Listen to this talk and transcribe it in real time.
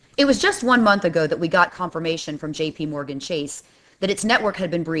It was just 1 month ago that we got confirmation from JP Morgan Chase that its network had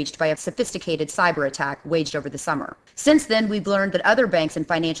been breached by a sophisticated cyber attack waged over the summer. Since then, we've learned that other banks and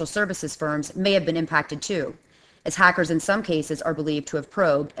financial services firms may have been impacted too, as hackers in some cases are believed to have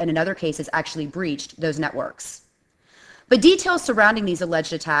probed and in other cases actually breached those networks. But details surrounding these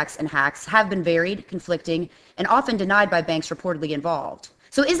alleged attacks and hacks have been varied, conflicting, and often denied by banks reportedly involved.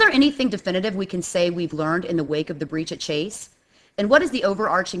 So is there anything definitive we can say we've learned in the wake of the breach at Chase? And what is the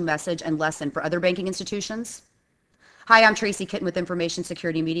overarching message and lesson for other banking institutions? Hi, I'm Tracy Kitten with Information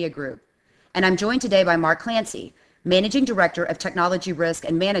Security Media Group, and I'm joined today by Mark Clancy, Managing Director of Technology Risk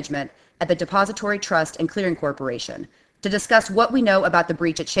and Management at the Depository Trust and Clearing Corporation, to discuss what we know about the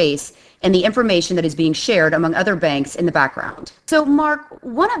breach at Chase and the information that is being shared among other banks in the background. So Mark,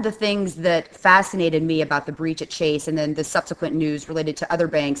 one of the things that fascinated me about the breach at Chase and then the subsequent news related to other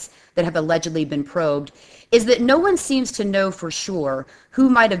banks that have allegedly been probed is that no one seems to know for sure who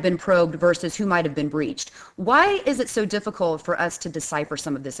might have been probed versus who might have been breached. Why is it so difficult for us to decipher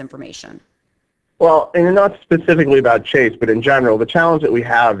some of this information? Well, and not specifically about Chase, but in general, the challenge that we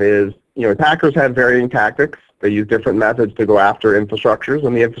have is, attackers have varying tactics. They use different methods to go after infrastructures,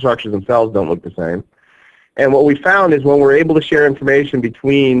 and the infrastructures themselves don't look the same. And what we found is when we're able to share information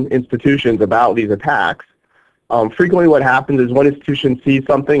between institutions about these attacks, frequently what happens is one institution sees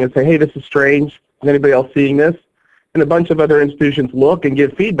something and say, hey, this is strange. Is anybody else seeing this? And a bunch of other institutions look and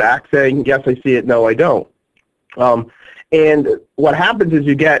give feedback saying, yes, I see it, no, I don't. And what happens is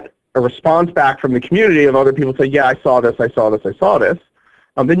you get a response back from the community of other people say, yeah, I saw this, I saw this, I saw this.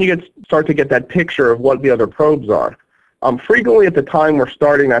 Then you start to get that picture of what the other probes are. Frequently at the time we're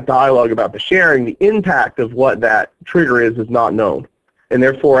starting that dialogue about the sharing, the impact of what that trigger is not known. And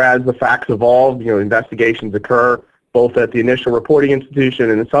therefore, as the facts evolve, investigations occur, both at the initial reporting institution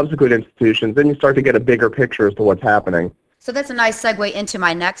and the subsequent institutions, then you start to get a bigger picture as to what's happening. So that's a nice segue into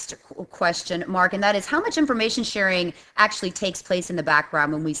my next question, Mark, and that is how much information sharing actually takes place in the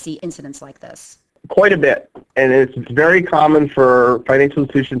background when we see incidents like this? Quite a bit, and it's very common for financial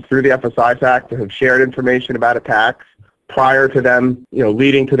institutions through the FSI Act to have shared information about attacks prior to them,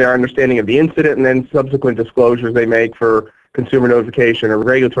 leading to their understanding of the incident and then subsequent disclosures they make for consumer notification or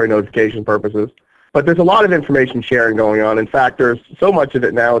regulatory notification purposes. But there's a lot of information sharing going on. In fact, there's so much of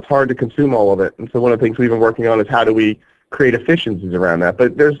it now, it's hard to consume all of it. And so one of the things we've been working on is how do we create efficiencies around that.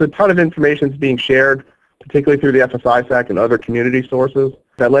 But there's a ton of information that's being shared, particularly through the FSI Act and other community sources,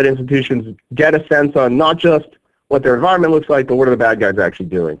 that let institutions get a sense on not just what their environment looks like, but what are the bad guys actually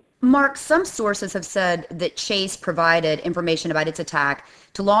doing. Mark, some sources have said that Chase provided information about its attack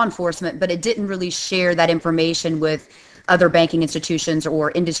to law enforcement, but it didn't really share that information with other banking institutions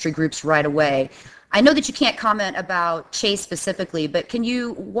or industry groups right away. I know that you can't comment about Chase specifically, but can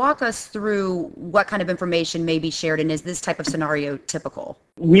you walk us through what kind of information may be shared, and is this type of scenario typical?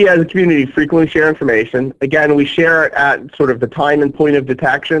 We as a community frequently share information. Again, we share it at sort of the time and point of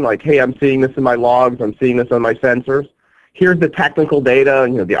detection, like, hey, I'm seeing this in my logs, I'm seeing this on my sensors. Here's the technical data,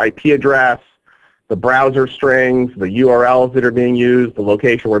 the IP address, the browser strings, the URLs that are being used, the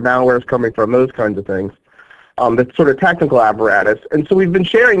location where malware is coming from, those kinds of things. That's sort of technical apparatus. And so we've been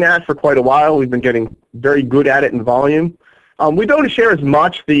sharing that for quite a while. We've been getting very good at it in volume. We don't share as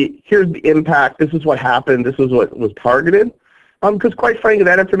much here's the impact, this is what happened, this is what was targeted, because quite frankly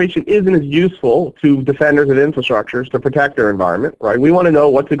that information isn't as useful to defenders of infrastructures to protect their environment, right? We want to know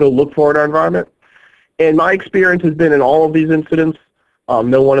what to go look for in our environment. And my experience has been in all of these incidents,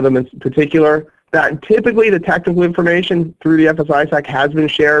 no one of them in particular, that typically the technical information through the FSI Act has been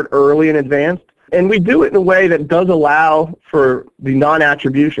shared early in advance. And we do it in a way that does allow for the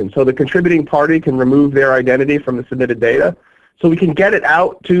non-attribution. So the contributing party can remove their identity from the submitted data. So we can get it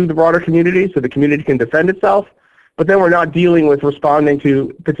out to the broader community so the community can defend itself. But then we're not dealing with responding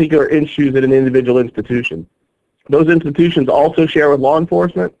to particular issues at an individual institution. Those institutions also share with law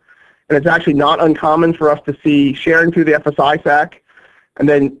enforcement. And it's actually not uncommon for us to see sharing through the FSI Act and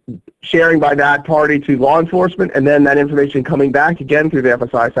then sharing by that party to law enforcement, and then that information coming back again through the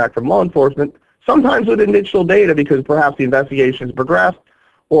FSI Act from law enforcement, sometimes with initial data because perhaps the investigation has progressed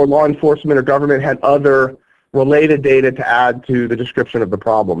or law enforcement or government had other related data to add to the description of the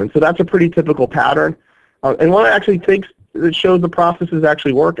problem. And so that's a pretty typical pattern. And one actually thinks it shows the process is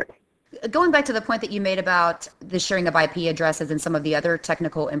actually working. Going back to the point that you made about the sharing of IP addresses and some of the other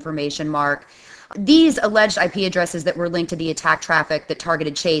technical information, Mark, these alleged IP addresses that were linked to the attack traffic that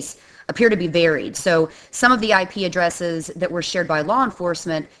targeted Chase appear to be varied. So some of the IP addresses that were shared by law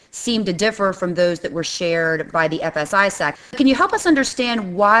enforcement seem to differ from those that were shared by the FSI Act. Can you help us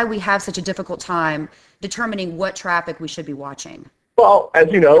understand why we have such a difficult time determining what traffic we should be watching? Well,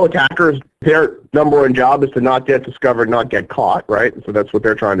 as you know, attackers, their number one job is to not get discovered, not get caught, right? So that's what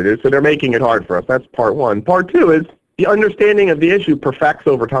they're trying to do. So they're making it hard for us. That's part one. Part two is the understanding of the issue perfects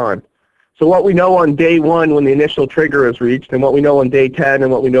over time. So what we know on day one when the initial trigger is reached, and what we know on day 10,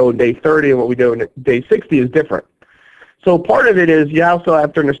 and what we know on day 30, and what we know on day 60 is different. So part of it is you also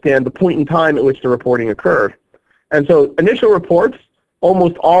have to understand the point in time at which the reporting occurred. And so initial reports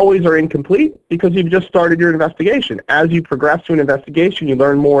almost always are incomplete because you've just started your investigation. As you progress through an investigation, you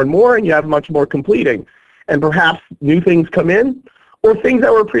learn more and more, and you have much more completing. And perhaps new things come in, or things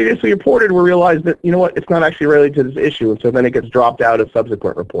that were previously reported were realized that, you know what, it's not actually related to this issue, and so then it gets dropped out of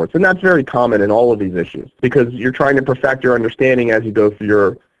subsequent reports. And that's very common in all of these issues because you're trying to perfect your understanding as you go through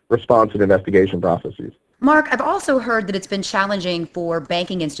your response and investigation processes. Mark, I've also heard that it's been challenging for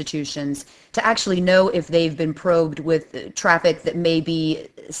banking institutions to actually know if they've been probed with traffic that may be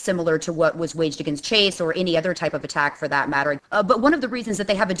similar to what was waged against Chase or any other type of attack for that matter. But one of the reasons that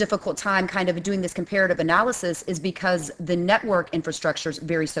they have a difficult time kind of doing this comparative analysis is because the network infrastructures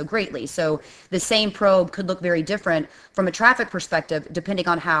vary so greatly. So the same probe could look very different from a traffic perspective depending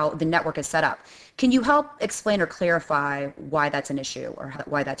on how the network is set up. Can you help explain or clarify why that's an issue or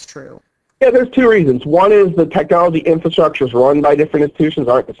why that's true? Yeah, there's two reasons. One is the technology infrastructures run by different institutions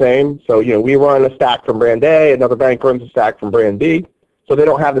aren't the same. So, we run a stack from brand A, another bank runs a stack from brand B, so they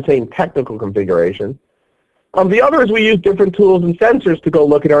don't have the same technical configuration. The other is we use different tools and sensors to go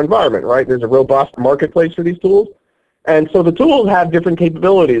look at our environment, right? There's a robust marketplace for these tools. And so the tools have different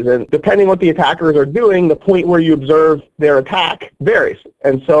capabilities, and depending what the attackers are doing, the point where you observe their attack varies.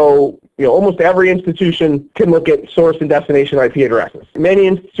 And so, almost every institution can look at source and destination IP addresses. Many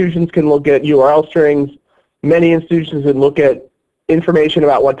institutions can look at URL strings. Many institutions can look at information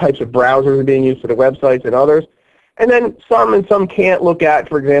about what types of browsers are being used for the websites and others. And then some can't look at,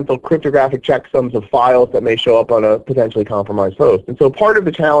 for example, cryptographic checksums of files that may show up on a potentially compromised host. And so part of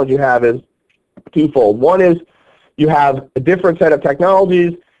the challenge you have is twofold. One is you have a different set of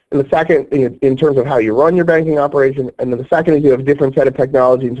technologies, and the second, in terms of how you run your banking operation, and then the second is you have a different set of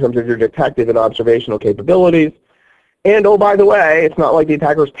technology in terms of your detective and observational capabilities. And oh, by the way, it's not like the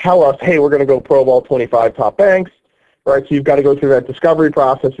attackers tell us, hey, we're going to go probe all 25 top banks, right? So you've got to go through that discovery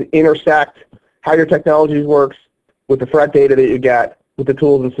process to intersect how your technology works with the threat data that you get, with the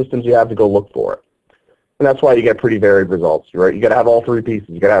tools and systems you have to go look for it. And that's why you get pretty varied results, right? You got to have all three pieces.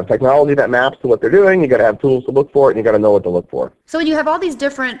 You got to have technology that maps to what they're doing. You got to have tools to look for it, and you got to know what to look for. So when you have all these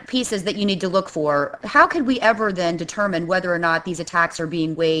different pieces that you need to look for, how could we ever then determine whether or not these attacks are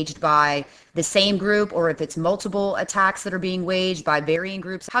being waged by the same group or if it's multiple attacks that are being waged by varying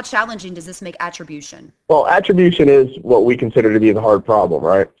groups? How challenging does this make attribution? Well, attribution is what we consider to be the hard problem,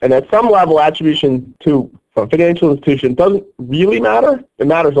 right? And at some level, attribution to a financial institution doesn't really matter. It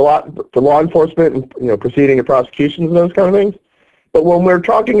matters a lot for law enforcement and proceeding and prosecutions and those kind of things. But when we're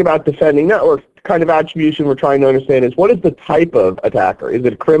talking about defending networks, the kind of attribution we're trying to understand is what is the type of attacker? Is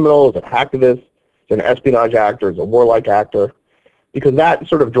it a criminal? Is it an activist? Is it an espionage actor? Is it a warlike actor? Because that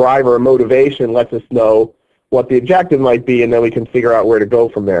sort of driver or motivation lets us know what the objective might be, and then we can figure out where to go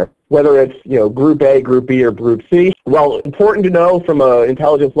from there. Whether it's Group A, Group B, or Group C. Well, important to know from an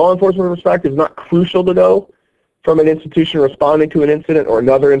intelligence law enforcement perspective, is not crucial to know from an institution responding to an incident or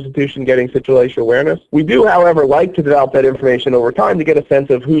another institution getting situational awareness. We do, however, like to develop that information over time to get a sense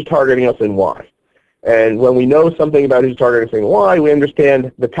of who's targeting us and why. And when we know something about who's targeting us and why, we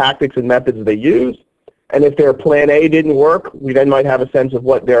understand the tactics and methods they use. And if their plan A didn't work, we then might have a sense of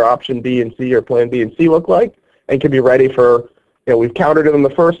what their option B and C or plan B and C look like, and can be ready for, we've countered them in the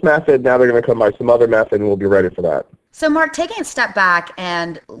first method, now they're going to come by some other method, and we'll be ready for that. So Mark, taking a step back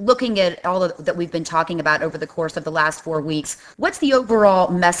and looking at all that we've been talking about over the course of the last 4 weeks, what's the overall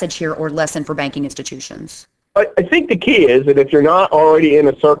message here or lesson for banking institutions? I think the key is that if you're not already in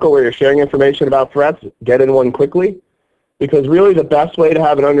a circle where you're sharing information about threats, get in one quickly. Because really the best way to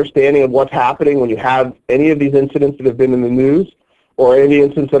have an understanding of what's happening when you have any of these incidents that have been in the news or any of the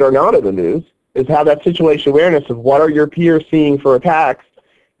incidents that are not in the news is have that situational awareness of what are your peers seeing for attacks,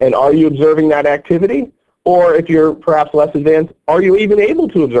 and are you observing that activity? Or if you're perhaps less advanced, are you even able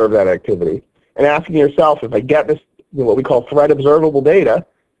to observe that activity? And asking yourself, if I get this, what we call threat observable data,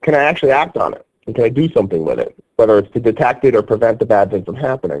 can I actually act on it? And can I do something with it? Whether it's to detect it or prevent the bad thing from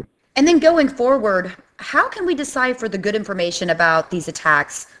happening. And then going forward, how can we decipher the good information about these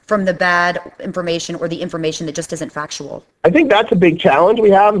attacks from the bad information or the information that just isn't factual? I think that's a big challenge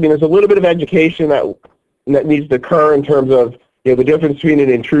we have. I mean, there's a little bit of education that needs to occur in terms of the difference between an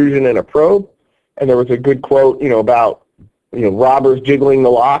intrusion and a probe. And there was a good quote, about robbers jiggling the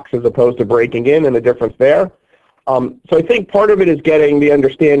locks as opposed to breaking in, and the difference there. So I think part of it is getting the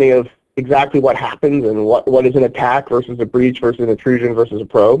understanding of exactly what happens and what is an attack versus a breach versus an intrusion versus a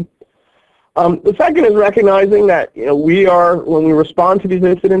probe. The second is recognizing that when we respond to these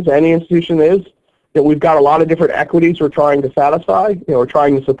incidents, any institution is, that we've got a lot of different equities we're trying to satisfy. We're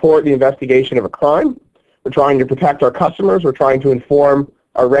trying to support the investigation of a crime. We're trying to protect our customers. We're trying to inform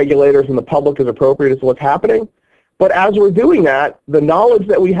our regulators and the public as appropriate as to what's happening. But as we're doing that, the knowledge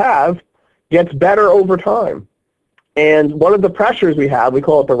that we have gets better over time. And one of the pressures we have, we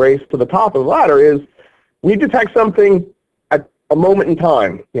call it the race to the top of the ladder, is we detect something at a moment in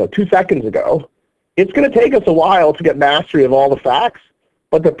time, 2 seconds ago. It's going to take us a while to get mastery of all the facts,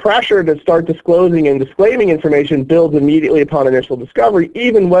 but the pressure to start disclosing and disclaiming information builds immediately upon initial discovery,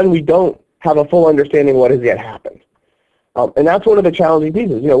 even when we don't have a full understanding of what has yet happened. And that's one of the challenging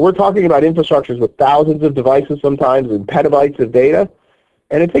pieces. We're talking about infrastructures with thousands of devices sometimes and petabytes of data,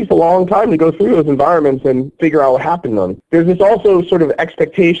 and it takes a long time to go through those environments and figure out what happened to them. There's this also sort of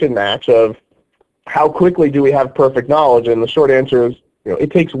expectation match of how quickly do we have perfect knowledge, and the short answer is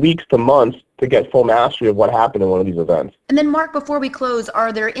it takes weeks to months to get full mastery of what happened in one of these events. And then, Mark, before we close,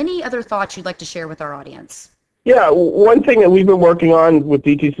 are there any other thoughts you'd like to share with our audience? Yeah, one thing that we've been working on with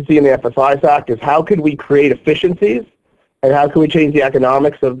DTCC and the FSIS Act is how could we create efficiencies and how can we change the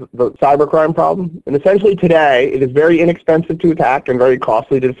economics of the cybercrime problem. And essentially today, it is very inexpensive to attack and very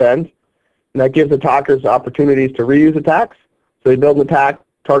costly to defend. And that gives attackers opportunities to reuse attacks. So they build an attack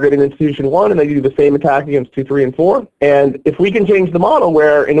targeting institution 1, and they do the same attack against 2, 3, and 4. And if we can change the model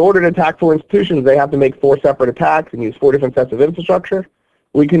where in order to attack 4 institutions, they have to make 4 separate attacks and use 4 different sets of infrastructure,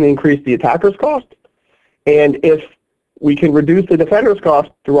 we can increase the attacker's cost. And if we can reduce the defender's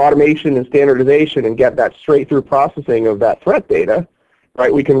cost through automation and standardization and get that straight-through processing of that threat data,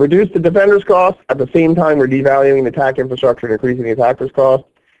 right, we can reduce the defender's cost. At the same time, we're devaluing the attack infrastructure and increasing the attacker's cost.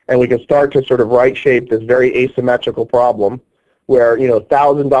 And we can start to sort of right-shape this very asymmetrical problem where,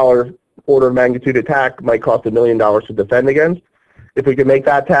 $1,000 order of magnitude attack might cost $1 million to defend against. If we can make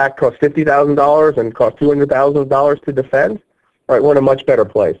that attack cost $50,000 and cost $200,000 to defend, right, we're in a much better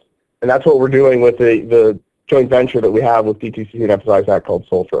place. And that's what we're doing with the joint venture that we have with DTCC and FSIS Act called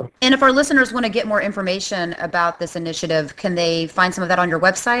Soltra. And if our listeners want to get more information about this initiative, can they find some of that on your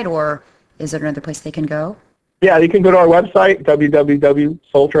website, or is there another place they can go? Yeah, you can go to our website,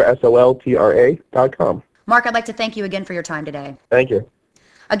 www.soltra.com. Mark, I'd like to thank you again for your time today. Thank you.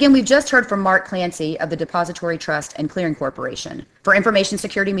 Again, we've just heard from Mark Clancy of the Depository Trust and Clearing Corporation. For Information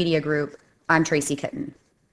Security Media Group, I'm Tracy Kitten.